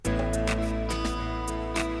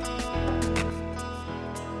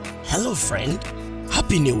Hello friend,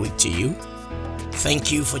 Happy New Week to you.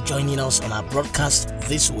 Thank you for joining us on our broadcast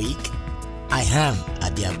this week. I am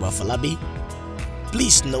Adeagbo Afolabi.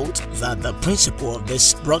 Please note that the principle of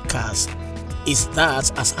this broadcast is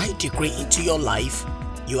that as I decree into your life,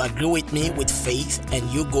 you agree with me with faith and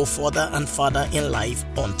you go further and further in life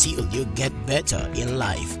until you get better in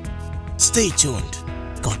life. Stay tuned.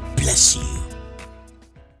 God bless you.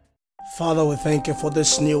 Father, we thank you for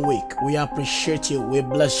this new week. We appreciate you. We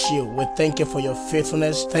bless you. We thank you for your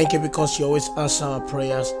faithfulness. Thank you because you always answer our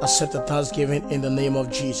prayers. Accept the thanksgiving in the name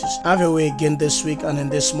of Jesus. Have your way again this week and in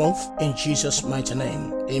this month. In Jesus' mighty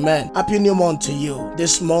name. Amen. Happy new month to you.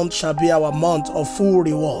 This month shall be our month of full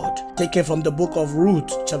reward. Taken from the book of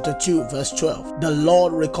Ruth, chapter 2, verse 12. The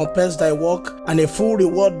Lord recompense thy work, and a full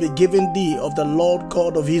reward be given thee of the Lord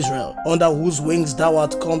God of Israel, under whose wings thou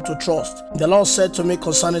art come to trust. The Lord said to me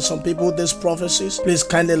concerning some people these prophecies, please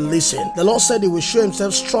kindly listen. The Lord said he will show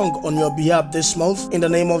himself strong on your behalf this month in the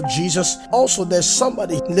name of Jesus. Also, there's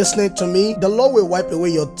somebody listening to me. The Lord will wipe away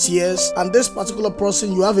your tears, and this particular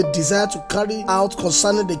person you have a desire to carry out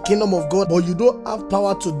concerning the kingdom of God, but you don't have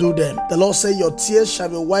power to do them. The Lord said your tears shall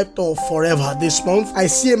be wiped off forever this month. I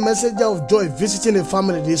see a messenger of joy visiting a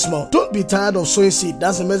family this month. Don't be tired of sowing seed.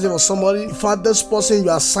 That's a message for somebody. In fact, this person you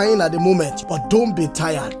are sighing at the moment, but don't be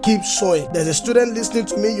tired. Keep sowing. There's a student listening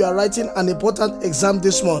to me. You are writing an important exam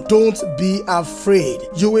this month. Don't be afraid.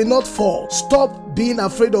 You will not fall. Stop being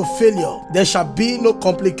afraid of failure. There shall be no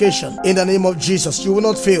complication in the name of Jesus. You will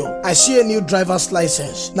not fail. I see a new driver's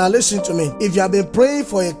license. Now listen to me. If you have been praying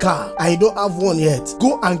for a car and you don't have one yet,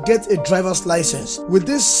 go and get a driver's license. With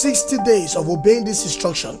these 60 days of obeying this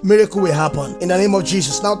instruction, miracle will happen in the name of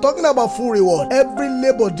Jesus. Now talking about full reward, every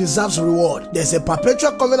labor deserves reward. There's a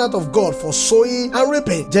perpetual covenant of God for sowing and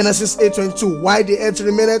reaping. Genesis 8:22. Why the earth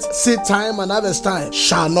remaineth, seed time and harvest time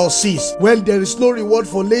shall not cease. When there is no reward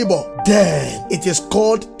for labor, then it is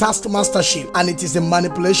called taskmastership, and it is the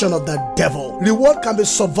manipulation of the devil. Reward can be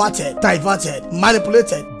subverted, diverted,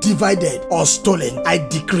 manipulated, divided, or stolen. I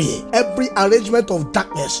decree every arrangement of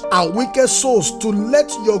darkness and wicked souls to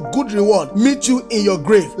let your good reward meet you in your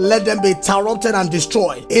grave, let them be interrupted and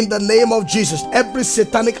destroyed in the name of Jesus. Every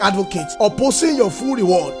satanic advocate opposing your full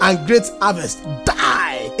reward and great harvest,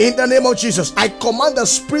 die in the name of Jesus. I command the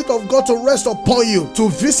Spirit of God to rest upon you to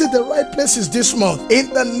visit the right places this month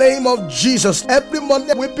in the name of Jesus. Every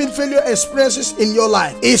monthly weeping failure experiences in your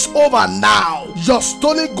life is over now. Your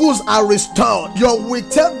stolen goods are restored. Your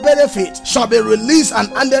withheld benefit shall be released and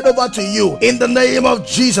handed over to you in the name of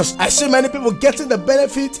Jesus. I see many people getting the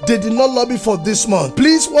benefit they did not lobby for this month.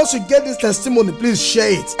 Please, once you get this testimony, please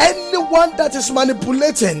share it. Anyone that is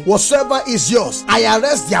manipulating whatsoever is yours, I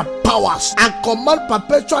arrest their powers and command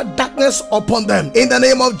perpetual darkness upon them in the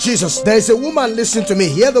name of Jesus. There is a woman listening to me.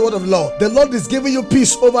 Hear the word of the Lord. The Lord is giving you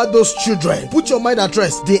peace over those children. Put your mind at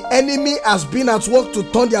rest. The enemy has been at work to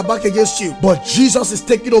turn their back against you, but Jesus is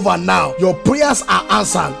taking over now. Your prayers are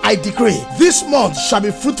answered. I decree this month shall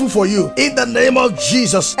be fruitful for you in the name of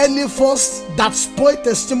Jesus. Any force that spoil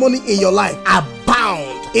testimony in your life are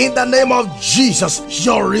bound in the name of Jesus.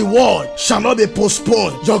 Your reward shall not be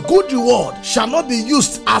postponed. Your good reward shall not be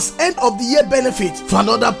used as end of the year benefit for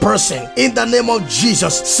another person in the name of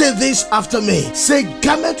Jesus. Say this after me. Say,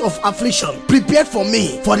 garment of affliction prepared for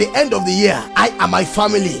me for the end of the year, I and my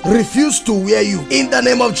family refuse to wear you in the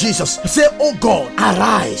name of Jesus. Say, oh God,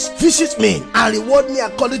 arise, visit me and reward me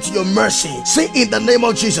according to your mercy. Say, in the name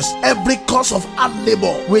of Jesus, every cause of hard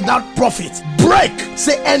labor without profit break.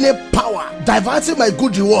 Say, any power diverting my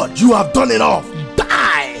good reward, you have done enough.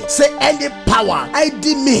 Die. Say, any power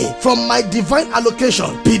hiding me from my divine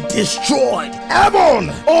allocation be destroyed. Heaven,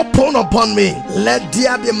 open upon me. Let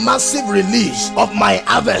there be massive release of my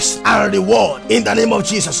harvest and reward in the name of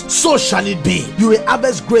Jesus. So shall it be. You will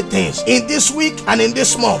harvest great things in this week and in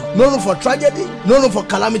this month. No room for tragedy, no room for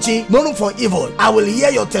calamity, no room for evil. I will hear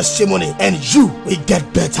your testimony and you will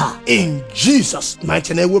get better. In Jesus'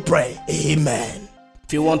 mighty name we pray. Amen.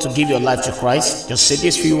 If you want to give your life to Christ, just say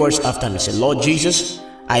these few words after me. Say, Lord Jesus,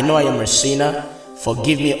 I know I am a sinner.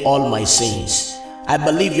 Forgive me all my sins. I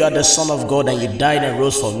believe you are the Son of God and you died and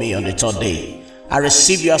rose for me on the third day. I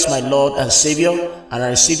receive you as my Lord and Savior, and I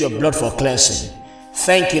receive your blood for cleansing.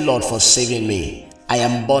 Thank you, Lord, for saving me. I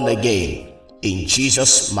am born again. In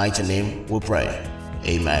Jesus' mighty name we pray.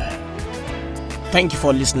 Amen. Thank you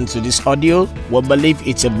for listening to this audio. We believe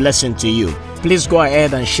it's a blessing to you. Please go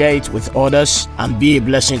ahead and share it with others and be a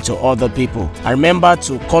blessing to other people. And remember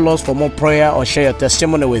to call us for more prayer or share your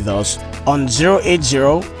testimony with us on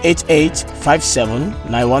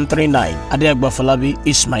 080-8857-9139. Adeagbo Afolabi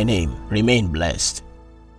is my name. Remain blessed.